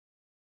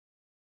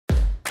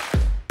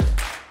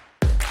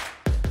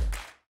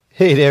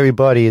Hey there,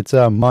 everybody. It's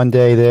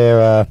Monday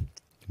there,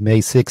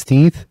 May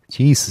 16th.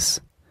 Jesus.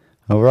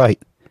 All right.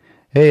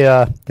 Hey,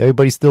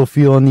 everybody still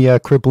feeling the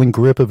crippling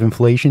grip of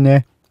inflation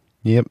there?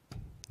 Yep.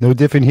 No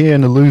different here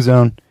in the Lou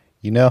zone.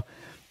 You know,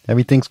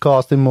 everything's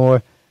costing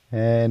more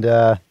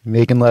and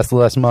making less and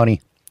less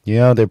money. You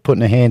know, they're putting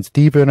their hands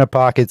deeper in their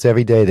pockets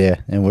every day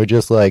there. And we're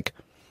just like,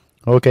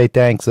 okay,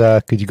 thanks.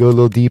 Could you go a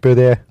little deeper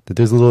there?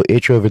 There's a little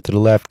itch over to the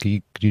left.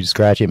 Could you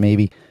scratch it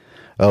maybe?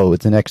 Oh,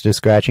 it's an extra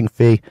scratching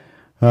fee.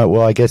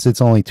 Well, I guess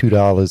it's only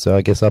 $2, so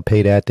I guess I'll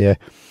pay that there.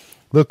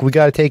 Look, we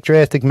got to take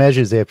drastic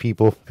measures there,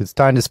 people. It's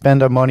time to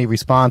spend our money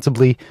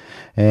responsibly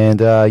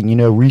and,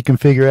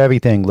 reconfigure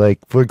everything. Like,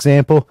 for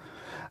example,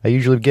 I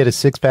usually get a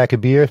six-pack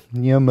of beer,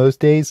 most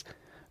days.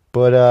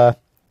 But,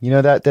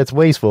 that's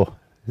wasteful.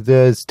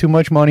 There's too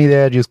much money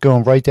there just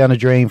going right down the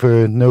drain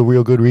for no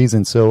real good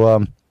reason.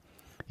 So,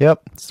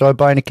 start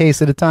buying a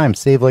case at a time.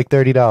 Save like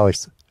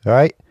 $30. All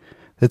right?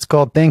 It's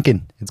called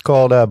thinking. It's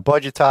called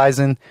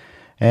budgetizing.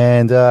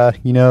 And,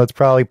 it's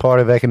probably part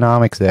of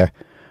economics there.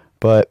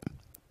 But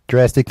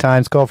drastic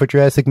times call for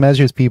drastic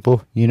measures,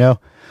 people.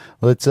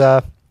 Let's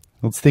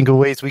think of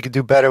ways we could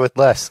do better with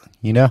less.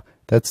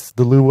 That's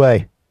the Lou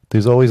way.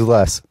 There's always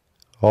less.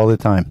 All the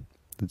time.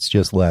 It's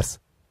just less.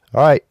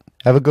 All right.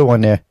 Have a good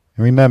one there.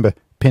 And remember,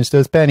 pinch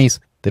those pennies.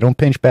 They don't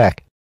pinch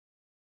back.